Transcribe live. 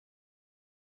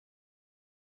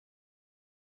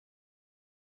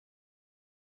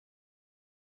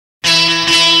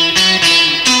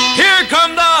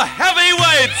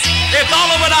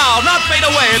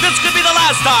away. This could be the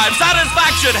last time.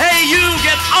 Satisfaction. Hey, you,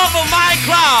 get off of my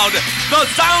cloud. The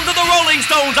sound of the Rolling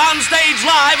Stones on stage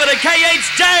live at a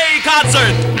KHJ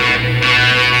concert.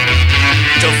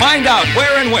 To find out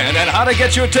where and when and how to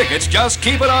get your tickets, just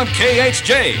keep it on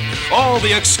KHJ. All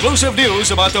the exclusive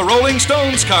news about the Rolling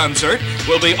Stones concert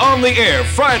will be on the air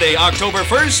Friday, October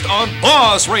 1st on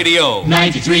Boss Radio.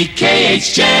 93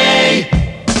 KHJ.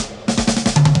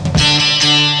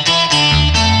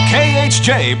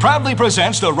 KHJ proudly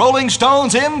presents the Rolling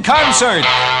Stones in concert.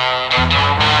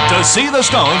 To see the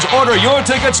Stones, order your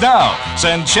tickets now.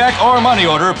 Send check or money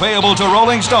order payable to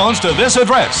Rolling Stones to this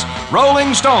address.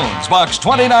 Rolling Stones, Box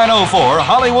 2904,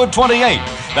 Hollywood 28.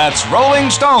 That's Rolling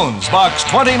Stones, Box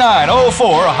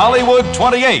 2904, Hollywood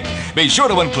 28. Be sure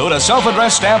to include a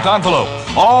self-addressed stamped envelope.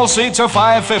 All seats are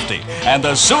 $5.50. And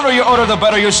the sooner you order, the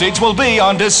better your seats will be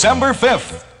on December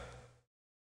 5th.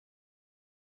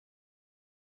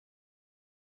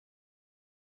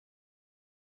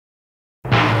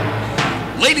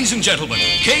 Ladies and gentlemen,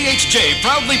 KHJ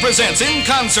proudly presents in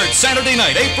concert Saturday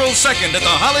night, April 2nd at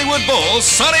the Hollywood Bowl,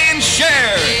 Sonny and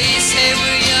Cher. They say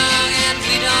we're young and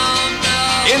we don't know.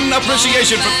 In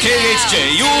appreciation from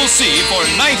KHJ, you'll see for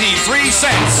 93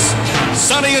 cents.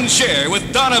 Sonny and Cher with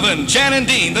Donovan, Jan and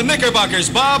Dean, the Knickerbockers,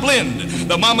 Bob Lind,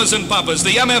 the Mamas and Papas,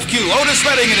 the MFQ, Otis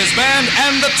Redding and his band,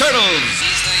 and the Turtles.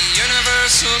 He's the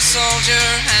universal soldier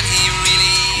and he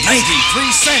really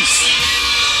 93 cents.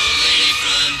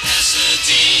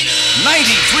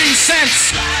 93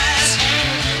 cents.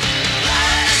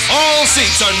 All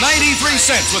seats are 93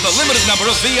 cents with a limited number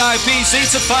of VIP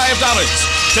seats at $5.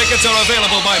 Tickets are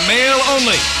available by mail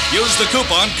only. Use the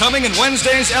coupon coming in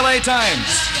Wednesday's LA Times.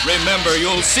 Remember,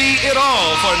 you'll see it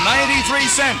all for 93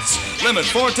 cents. Limit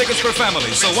 4 tickets per family,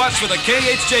 so watch for the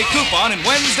KHJ coupon in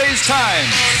Wednesday's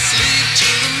Times. sleep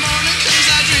till the morning 'cause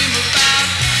I dream about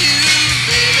you,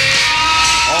 baby.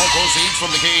 All proceeds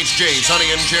from the KHJ Sonny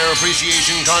and Cher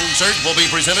Appreciation Concert will be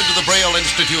presented to the Braille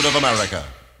Institute of America.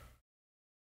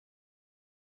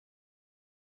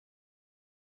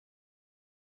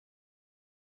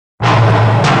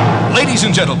 Ladies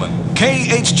and gentlemen,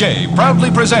 KHJ proudly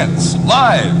presents,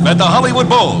 live at the Hollywood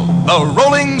Bowl, the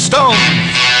Rolling Stones.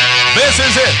 This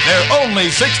is it, their only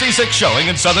 66th showing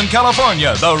in Southern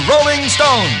California, the Rolling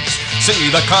Stones. See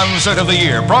the concert of the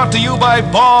year, brought to you by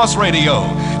Boss Radio.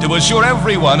 To assure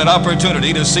everyone an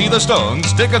opportunity to see the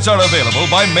Stones, tickets are available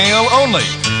by mail only.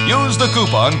 Use the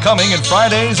coupon coming in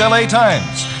Friday's LA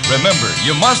Times. Remember,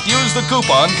 you must use the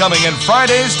coupon coming in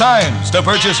Friday's Times to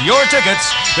purchase your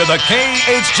tickets to the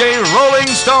KHJ Rolling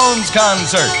Stones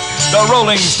concert. The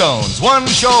Rolling Stones, one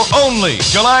show only,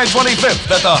 July 25th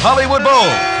at the Hollywood Bowl.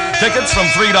 Tickets from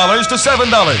 $3 to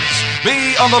 $7.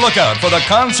 Be on the lookout for the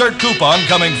concert coupon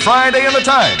coming Friday in the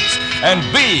Times. And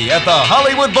be at the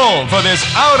Hollywood Bowl for this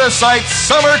out-of-sight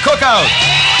summer cookout.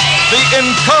 The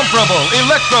incomparable,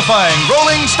 electrifying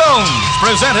Rolling Stones,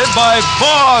 presented by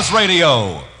Boss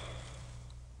Radio.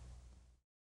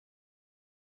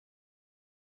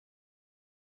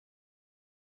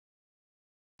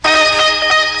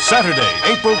 Saturday,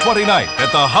 April 29th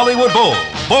at the Hollywood Bowl,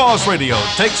 Boss Radio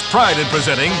takes pride in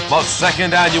presenting The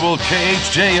second annual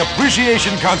KHJ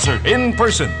Appreciation Concert. in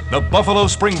person the Buffalo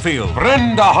Springfield,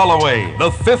 Brenda Holloway,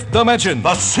 the Fifth Dimension,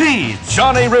 The Seeds,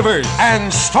 Johnny Rivers,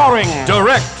 and starring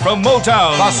direct from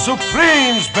Motown. The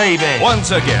Supremes, baby.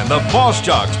 Once again, the Boss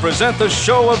Jocks present the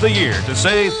show of the year to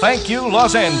say thank you,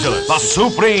 Los Angeles. The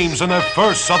Supremes in their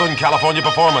first Southern California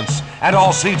performance. And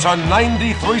all seats are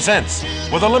 93 cents,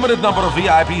 with a limited number of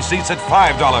VIP seats at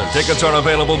 $5. Tickets are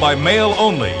available by mail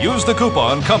only. Use the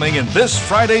coupon coming in this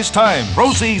Friday's Time.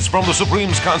 Proceeds from the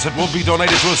Supremes concert will be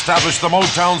donated to establish the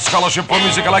Motown Scholarship for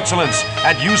Musical Excellence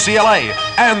at UCLA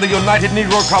and the United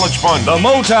Negro College Fund. The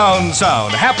Motown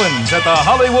Sound happens at the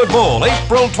Hollywood Bowl,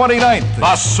 April 29th.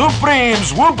 The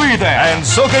Supremes will be there. And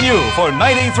so can you for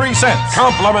 93 cents.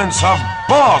 Compliments of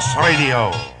Boss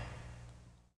Radio.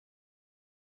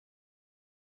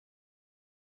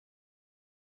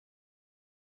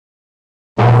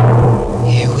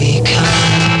 Here we come.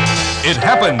 It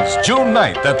happens June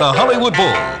 9th at the Hollywood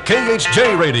Bowl.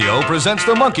 KHJ Radio presents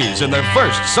the Monkees in their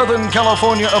first Southern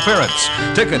California appearance.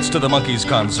 Tickets to the Monkees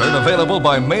concert available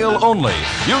by mail only.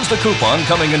 Use the coupon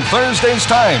coming in Thursday's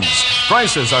Times.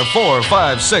 Prices are $4,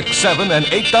 $5, $6, $7, and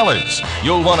 $8.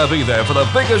 You'll want to be there for the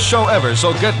biggest show ever,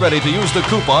 so get ready to use the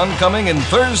coupon coming in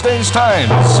Thursday's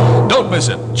Times. Don't miss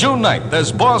it. June 9th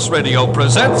as Boss Radio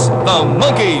presents the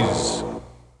Monkees.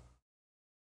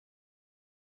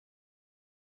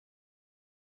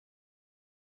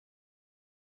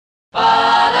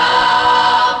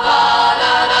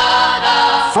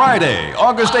 Friday,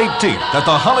 August 18th at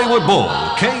the Hollywood Bowl,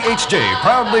 KHJ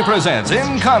proudly presents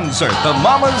in concert the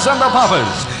Mamas and the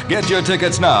Papas. Get your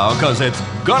tickets now, because it's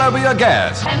gonna be a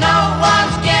gas. And no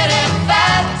one's getting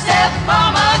fat except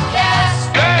Mama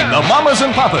Cass. The Mamas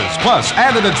and Papas, plus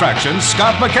added attractions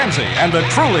Scott McKenzie and the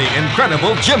truly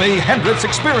incredible Jimi Hendrix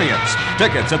Experience.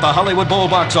 Tickets at the Hollywood Bowl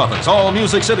box office, all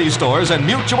Music City stores, and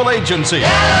mutual agencies.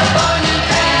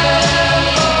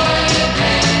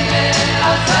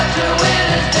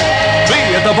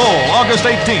 Be at the Bowl August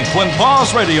 18th when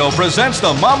Boss Radio presents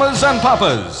the Mamas and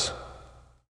Papas.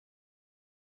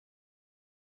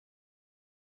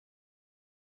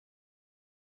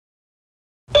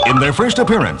 In their first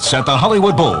appearance at the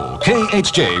Hollywood Bowl,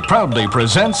 KHJ proudly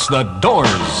presents The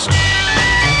Doors.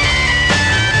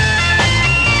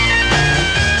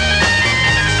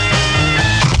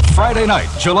 Friday night,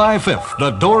 July 5th,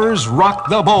 The Doors rock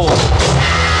the bowl.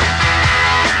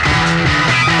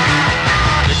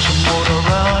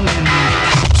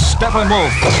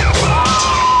 Steppenwolf.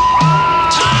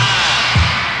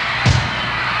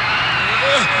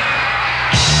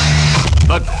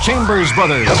 The Chambers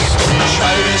Brothers.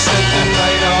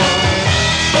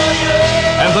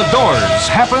 And The Doors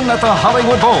happen at the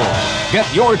Hollywood Bowl.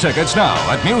 Get your tickets now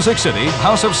at Music City,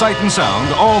 House of Sight and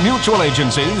Sound, all mutual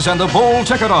agencies, and the Bowl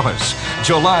ticket office.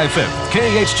 July 5th,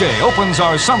 KHJ opens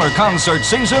our summer concert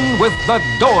season with The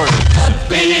Doors.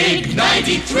 Big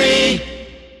 93.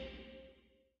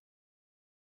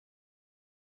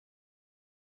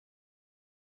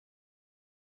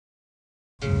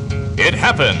 It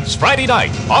happens Friday night,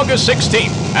 August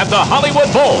 16th, at the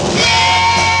Hollywood Bowl.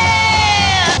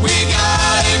 Yeah! We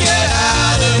gotta get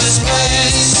out of this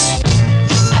place.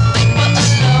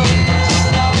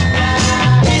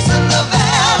 Peace in the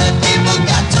valley, people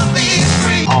got to be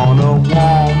free. On a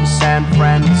warm San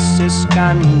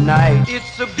Franciscan night,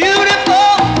 It's a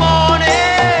beautiful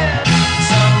morning.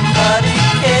 Somebody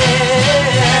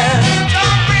cares.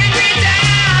 Don't bring me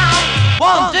down.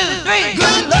 1, 2, 3,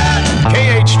 good luck.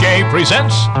 KHJ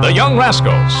presents The Young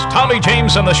Rascals, Tommy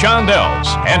James and the Shondells,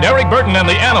 and Eric Burton and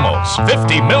the Animals.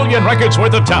 50 million records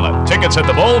worth of talent. Tickets at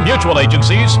the Bowl, mutual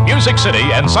agencies, Music City,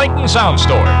 and Sight and Sound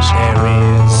stores. there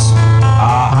is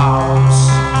a house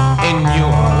in New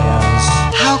Orleans.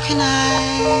 How can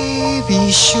I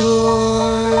be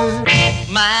sure?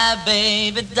 My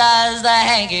baby does the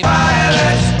hanky.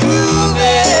 Let's groove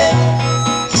it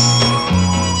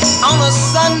on a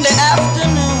Sunday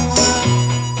afternoon.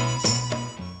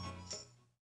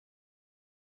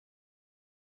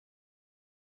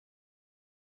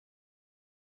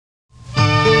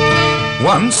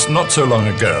 Once, not so long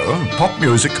ago, pop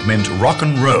music meant rock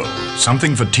and roll,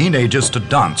 something for teenagers to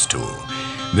dance to.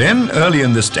 Then, early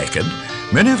in this decade,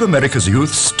 many of America's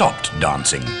youth stopped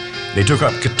dancing. They took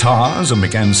up guitars and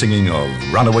began singing of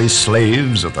runaway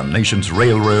slaves, of the nation's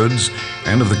railroads,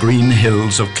 and of the green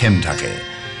hills of Kentucky.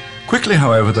 Quickly,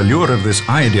 however, the lure of this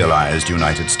idealized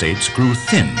United States grew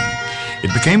thin.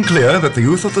 It became clear that the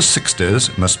youth of the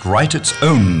 60s must write its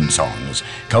own songs,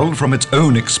 culled from its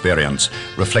own experience,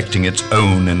 reflecting its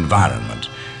own environment.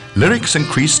 Lyrics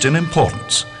increased in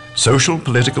importance. Social,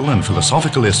 political, and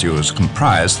philosophical issues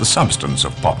comprised the substance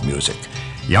of pop music.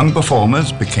 Young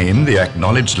performers became the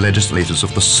acknowledged legislators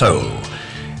of the soul.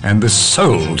 And this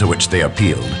soul to which they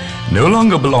appealed no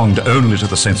longer belonged only to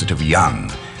the sensitive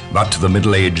young, but to the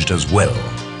middle-aged as well.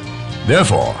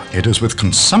 Therefore, it is with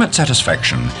consummate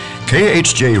satisfaction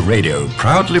KHJ Radio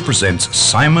proudly presents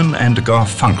Simon and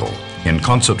Garfunkel in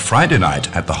concert Friday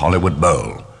night at the Hollywood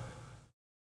Bowl.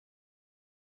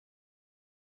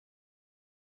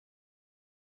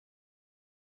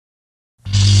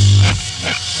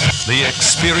 The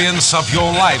experience of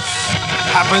your life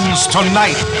happens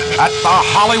tonight at the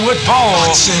Hollywood Bowl.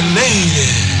 What's your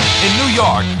name? In New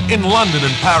York, in London,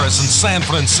 in Paris, and San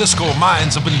Francisco,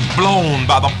 minds have been blown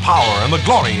by the power and the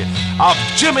glory of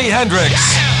Jimi Hendrix.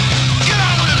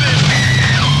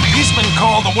 He's been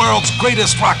called the world's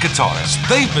greatest rock guitarist.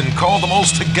 They've been called the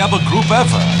most together group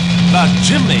ever. The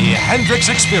Jimi Hendrix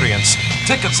Experience.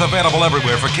 Tickets available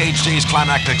everywhere for KHJ's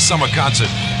climactic summer concert.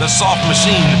 The Soft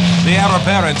Machine, the Heir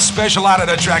Apparent special added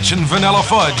attraction Vanilla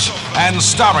Fudge, and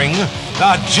starring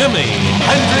the Jimi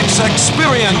Hendrix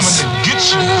Experience.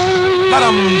 Let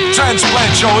 'em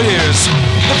transplant your ears,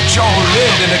 lift your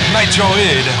lid, and ignite your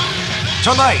id.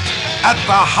 Tonight at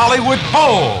the Hollywood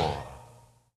Bowl.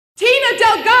 Tina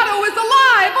Delgado is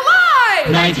alive!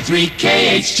 Alive! 93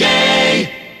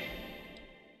 KHJ.